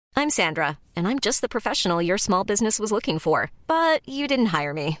I'm Sandra, and I'm just the professional your small business was looking for. But you didn't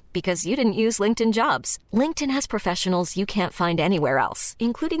hire me because you didn't use LinkedIn Jobs. LinkedIn has professionals you can't find anywhere else,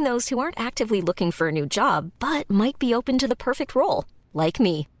 including those who aren't actively looking for a new job, but might be open to the perfect role, like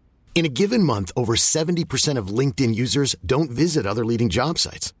me. In a given month, over 70% of LinkedIn users don't visit other leading job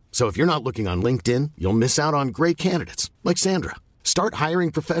sites. So if you're not looking on LinkedIn, you'll miss out on great candidates like Sandra. Start hiring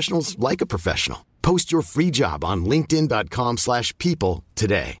professionals like a professional. Post your free job on linkedin.com/people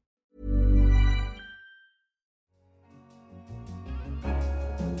today.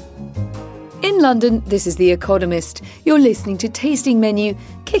 In London, this is The Economist. You're listening to Tasting Menu,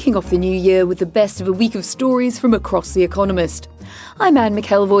 kicking off the new year with the best of a week of stories from across The Economist. I'm Anne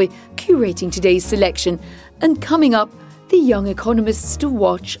McElvoy, curating today's selection. And coming up, the young economists to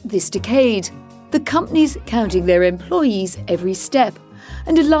watch this decade. The companies counting their employees every step.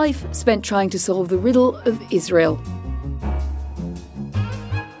 And a life spent trying to solve the riddle of Israel.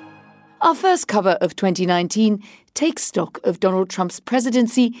 Our first cover of 2019 takes stock of Donald Trump's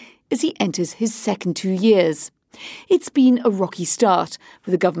presidency as he enters his second 2 years. It's been a rocky start,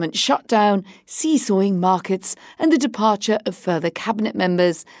 with a government shutdown, seesawing markets and the departure of further cabinet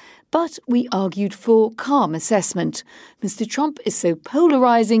members. But we argued for calm assessment. Mr. Trump is so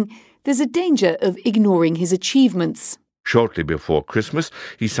polarising, there's a danger of ignoring his achievements. Shortly before Christmas,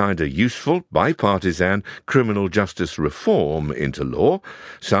 he signed a useful, bipartisan criminal justice reform into law.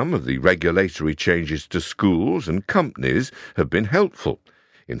 Some of the regulatory changes to schools and companies have been helpful.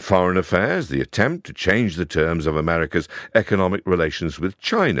 In foreign affairs, the attempt to change the terms of America's economic relations with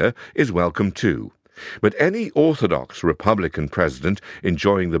China is welcome too. But any orthodox Republican president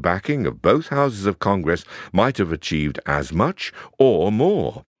enjoying the backing of both houses of Congress might have achieved as much or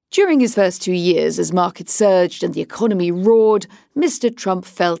more. During his first 2 years, as markets surged and the economy roared, Mr. Trump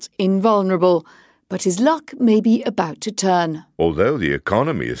felt invulnerable. But his luck may be about to turn. Although the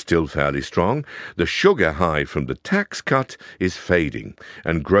economy is still fairly strong, the sugar high from the tax cut is fading,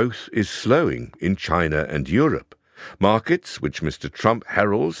 and growth is slowing in China and Europe. Markets, which Mr. Trump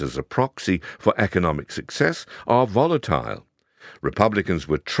heralds as a proxy for economic success, are volatile. Republicans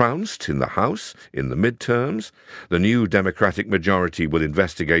were trounced in the House in the midterms. The new Democratic majority will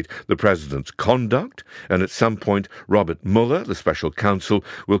investigate the president's conduct, and at some point Robert Mueller, the special counsel,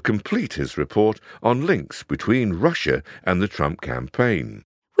 will complete his report on links between Russia and the Trump campaign.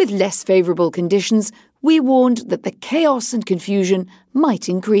 With less favourable conditions, we warned that the chaos and confusion might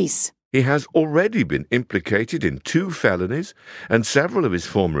increase. He has already been implicated in 2 felonies, and several of his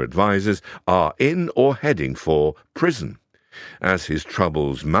former advisers are in or heading for prison. As his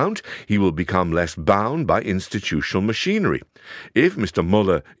troubles mount, he will become less bound by institutional machinery. If Mr.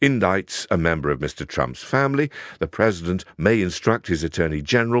 Mueller indicts a member of Mr. Trump's family, the president may instruct his attorney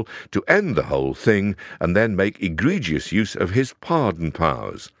general to end the whole thing and then make egregious use of his pardon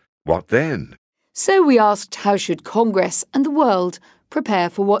powers. What then? So we asked, how should Congress and the world prepare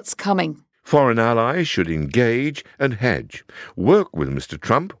for what's coming? Foreign allies should engage and hedge, work with Mr.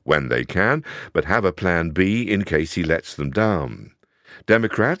 Trump when they can, but have a plan B in case he lets them down.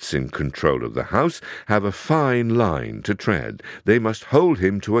 Democrats in control of the House have a fine line to tread. They must hold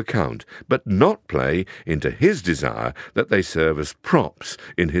him to account, but not play into his desire that they serve as props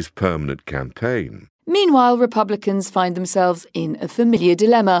in his permanent campaign. Meanwhile, Republicans find themselves in a familiar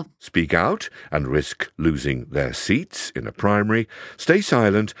dilemma. Speak out and risk losing their seats in a primary. Stay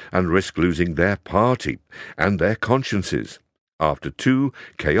silent and risk losing their party and their consciences. After 2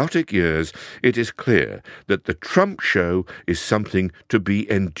 chaotic years, it is clear that the Trump show is something to be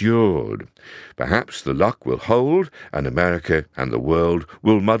endured. Perhaps the luck will hold and America and the world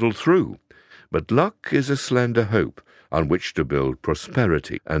will muddle through. But luck is a slender hope on which to build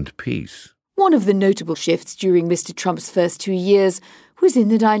prosperity and peace. One of the notable shifts during Mr. Trump's first 2 years was in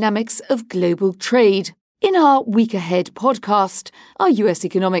the dynamics of global trade. In our Week Ahead podcast, our US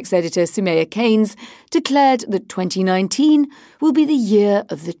economics editor Soumaya Keynes declared that 2019 will be the year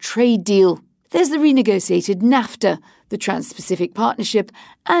of the trade deal. There's the renegotiated NAFTA, the Trans-Pacific Partnership,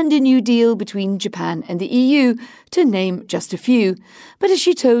 and a new deal between Japan and the EU, to name just a few. But as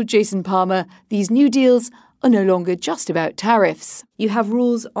she told Jason Palmer, these new deals are no longer just about tariffs. You have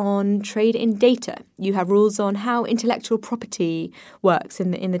rules on trade in data. You have rules on how intellectual property works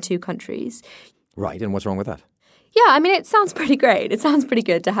in the 2 countries. Right, and what's wrong with that? Yeah, I mean, it sounds pretty great. It sounds pretty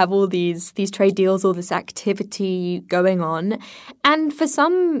good to have all these trade deals, all this activity going on. And for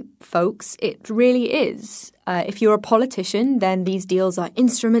some folks, it really is. If you're a politician, then these deals are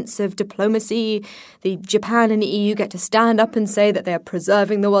instruments of diplomacy. The Japan and the EU get to stand up and say that they are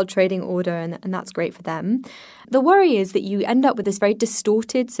preserving the World Trading Order, and that's great for them. The worry is that you end up with this very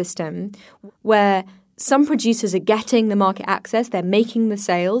distorted system where Some producers are getting the market access, they're making the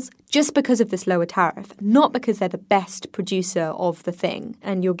sales just because of this lower tariff, not because they're the best producer of the thing.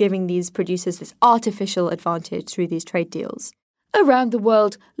 And you're giving these producers this artificial advantage through these trade deals. Around the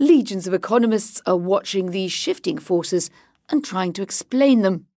world, legions of economists are watching these shifting forces and trying to explain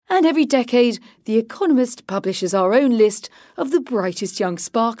them. And every decade, The Economist publishes our own list of the brightest young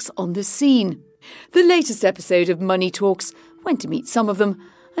sparks on the scene. The latest episode of Money Talks went to meet some of them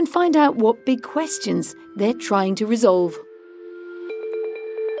and find out what big questions they're trying to resolve.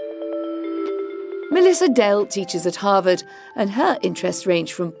 Melissa Dell teaches at Harvard, and her interests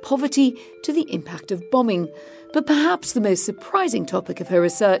range from poverty to the impact of bombing. But perhaps the most surprising topic of her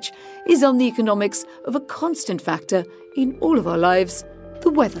research is on the economics of a constant factor in all of our lives,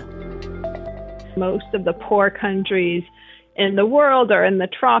 the weather. Most of the poor countries in the world are in the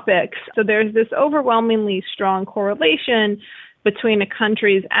tropics, so there's this overwhelmingly strong correlation between a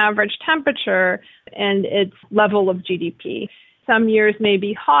country's average temperature and its level of GDP. Some years may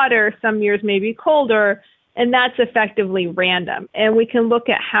be hotter, some years may be colder, and that's effectively random. And we can look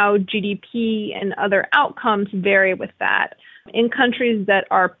at how GDP and other outcomes vary with that. In countries that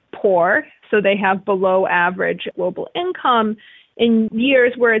are poor, so they have below average global income, in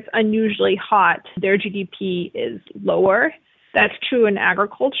years where it's unusually hot, their GDP is lower. That's true in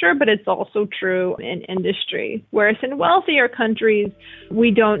agriculture, but it's also true in industry. Whereas in wealthier countries,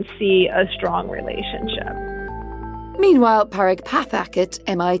 we don't see a strong relationship. Meanwhile, Parag Pathak at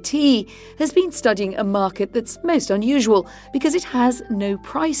MIT has been studying a market that's most unusual because it has no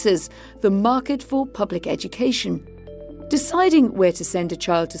prices, the market for public education. Deciding where to send a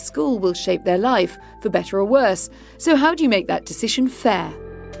child to school will shape their life, for better or worse. So how do you make that decision fair?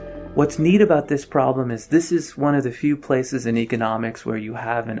 What's neat about this problem is this is one of the few places in economics where you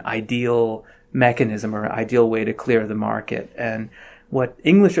have an ideal mechanism or ideal way to clear the market. And what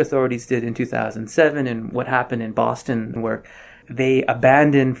English authorities did in 2007 and what happened in Boston, where they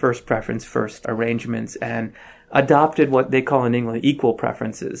abandoned first preference first arrangements and adopted what they call in England equal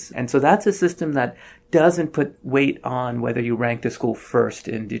preferences. And so that's a system that doesn't put weight on whether you rank the school first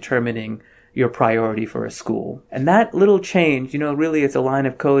in determining your priority for a school. And that little change, really it's a line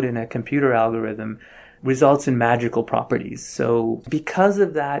of code in a computer algorithm, results in magical properties. So because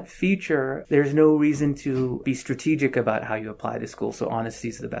of that feature, there's no reason to be strategic about how you apply to school. So honesty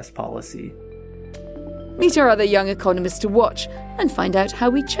is the best policy. Meet our other young economists to watch and find out how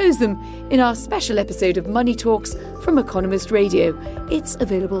we chose them in our special episode of Money Talks from Economist Radio. It's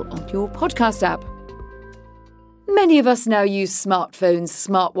available on your podcast app. Many of us now use smartphones,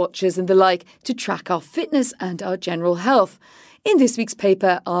 smartwatches and the like to track our fitness and our general health. In this week's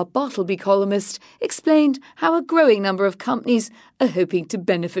paper, our Bartleby columnist explained how a growing number of companies are hoping to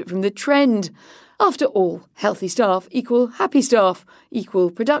benefit from the trend. After all, healthy staff equal happy staff equal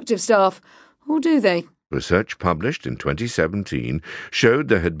productive staff. Or do they? Research published in 2017 showed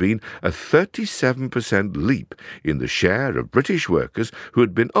there had been a 37% leap in the share of British workers who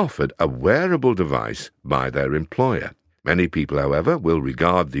had been offered a wearable device by their employer. Many people, however, will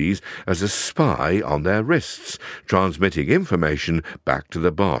regard these as a spy on their wrists, transmitting information back to the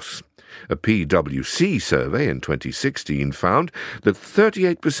boss. A PwC survey in 2016 found that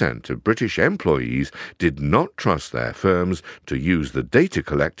 38% of British employees did not trust their firms to use the data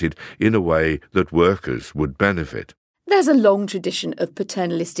collected in a way that workers would benefit. There's a long tradition of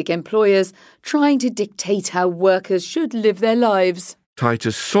paternalistic employers trying to dictate how workers should live their lives.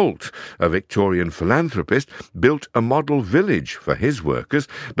 Titus Salt, a Victorian philanthropist, built a model village for his workers,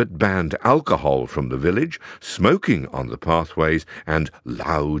 but banned alcohol from the village, smoking on the pathways, and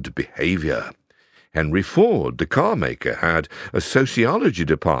loud behaviour. Henry Ford, the car maker, had a sociology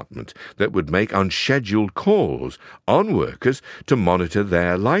department that would make unscheduled calls on workers to monitor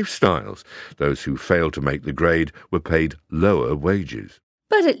their lifestyles. Those who failed to make the grade were paid lower wages.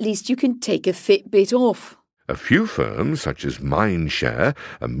 But at least you can take a Fitbit off. A few firms, such as Mindshare,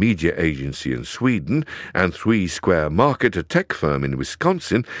 a media agency in Sweden, and 3 Square Market, a tech firm in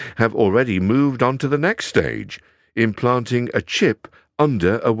Wisconsin, have already moved on to the next stage, implanting a chip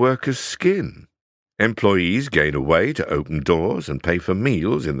under a worker's skin. Employees gain a way to open doors and pay for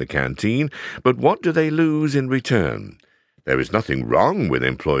meals in the canteen, but what do they lose in return? There is nothing wrong with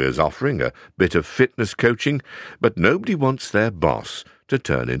employers offering a bit of fitness coaching, but nobody wants their boss to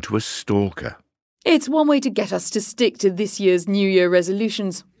turn into a stalker. It's one way to get us to stick to this year's New Year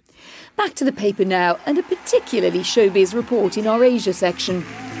resolutions. Back to the paper now, and a particularly showbiz report in our Asia section.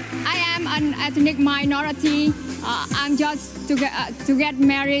 I am an ethnic minority. I'm just to get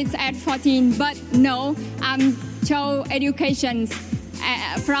married at 14, but no, I'm show education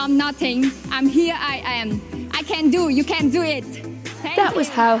from nothing. Here I am. I can do. You can do it. That was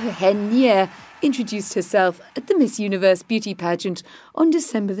Hao Hen Ye, introduced herself at the Miss Universe beauty pageant on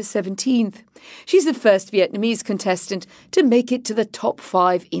December the 17th. She's the first Vietnamese contestant to make it to the top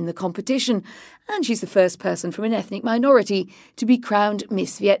 5 in the competition, and she's the first person from an ethnic minority to be crowned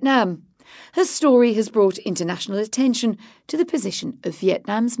Miss Vietnam. Her story has brought international attention to the position of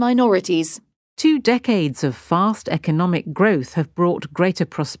Vietnam's minorities. 2 decades of fast economic growth have brought greater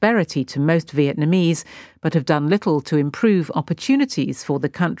prosperity to most Vietnamese, but have done little to improve opportunities for the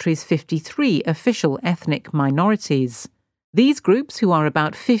country's 53 official ethnic minorities. These groups, who are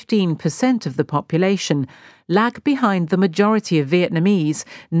about 15% of the population, lag behind the majority of Vietnamese,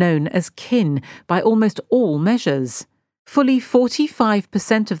 known as kin, by almost all measures. Fully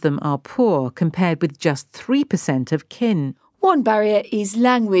 45% of them are poor, compared with just 3% of kin. One barrier is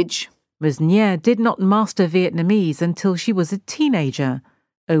language. Ms. Nhier did not master Vietnamese until she was a teenager.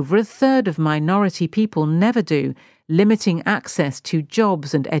 Over a third of minority people never do, limiting access to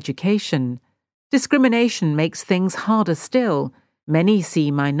jobs and education. Discrimination makes things harder still. Many see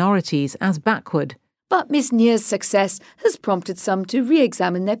minorities as backward. But Ms. Nhier's success has prompted some to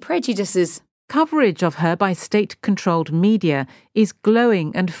re-examine their prejudices. Coverage of her by state-controlled media is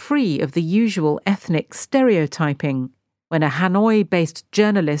glowing and free of the usual ethnic stereotyping. When a Hanoi-based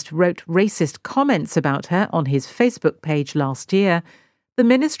journalist wrote racist comments about her on his Facebook page last year, the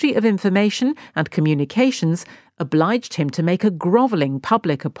Ministry of Information and Communications obliged him to make a grovelling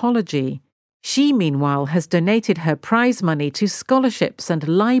public apology. She, meanwhile, has donated her prize money to scholarships and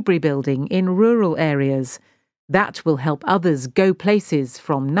library building in rural areas. That will help others go places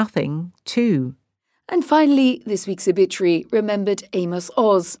from nothing, too. And finally, this week's obituary remembered Amos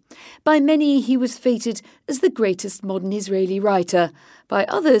Oz. By many, he was feted as the greatest modern Israeli writer. By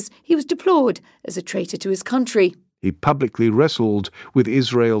others, he was deplored as a traitor to his country. He publicly wrestled with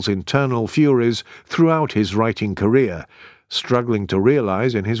Israel's internal furies throughout his writing career, struggling to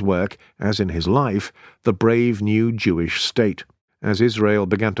realize in his work, as in his life, the brave new Jewish state. As Israel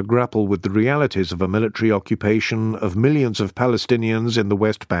began to grapple with the realities of a military occupation of millions of Palestinians in the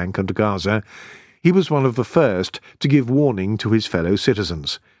West Bank and Gaza, he was one of the first to give warning to his fellow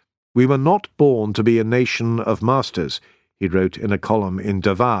citizens. "We were not born to be a nation of masters," he wrote in a column in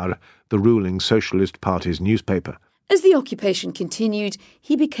Davar, the ruling Socialist Party's newspaper. As the occupation continued,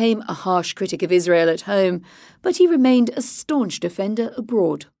 he became a harsh critic of Israel at home, but he remained a staunch defender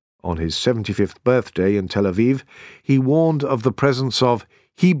abroad. On his 75th birthday in Tel Aviv, he warned of the presence of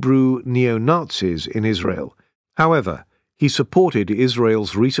Hebrew neo-Nazis in Israel. However, he supported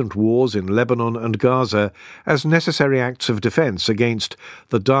Israel's recent wars in Lebanon and Gaza as necessary acts of defense against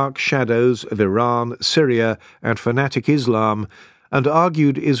the dark shadows of Iran, Syria, and fanatic Islam, and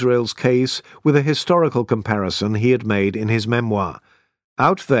argued Israel's case with a historical comparison he had made in his memoir.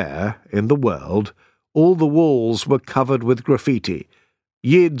 Out there, in the world, all the walls were covered with graffiti.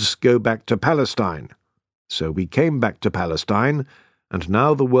 "Yids go back to Palestine." So we came back to Palestine, and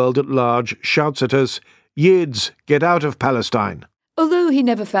now the world at large shouts at us, "Yids, get out of Palestine." Although he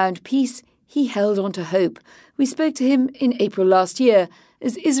never found peace, he held on to hope. We spoke to him in April last year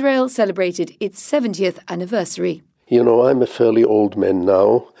as Israel celebrated its 70th anniversary. You know, I'm a fairly old man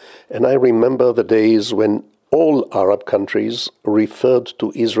now, and I remember the days when all Arab countries referred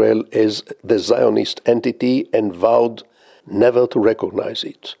to Israel as the Zionist entity and vowed never to recognize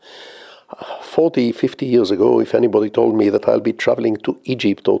it. 40, 50 years ago, if anybody told me that I'll be traveling to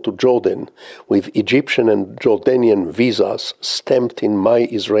Egypt or to Jordan with Egyptian and Jordanian visas stamped in my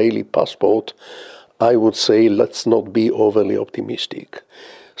Israeli passport, I would say let's not be overly optimistic.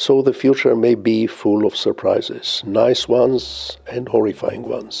 So the future may be full of surprises, nice ones and horrifying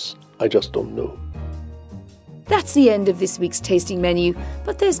ones. I just don't know. That's the end of this week's tasting menu,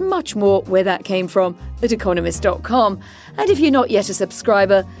 but there's much more where that came from at economist.com. And if you're not yet a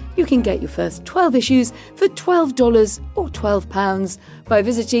subscriber, you can get your first 12 issues for $12 or £12 by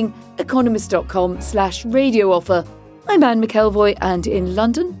visiting economist.com/radio offer. I'm Anne McElvoy, and in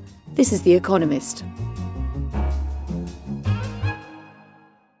London, this is The Economist.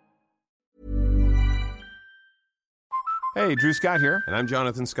 Hey, Drew Scott here, and I'm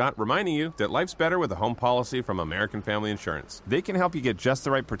Jonathan Scott, reminding you that life's better with a home policy from American Family Insurance. They can help you get just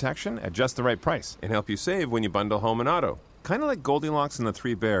the right protection at just the right price and help you save when you bundle home and auto. Kind of like Goldilocks and the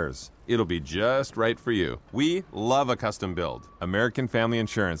Three Bears. It'll be just right for you. We love a custom build. American Family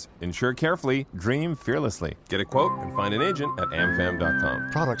Insurance. Insure carefully, dream fearlessly. Get a quote and find an agent at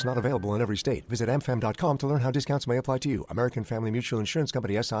amfam.com. Products not available in every state. Visit amfam.com to learn how discounts may apply to you. American Family Mutual Insurance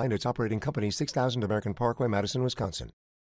Company, SI, and its operating company, 6000 American Parkway, Madison, Wisconsin.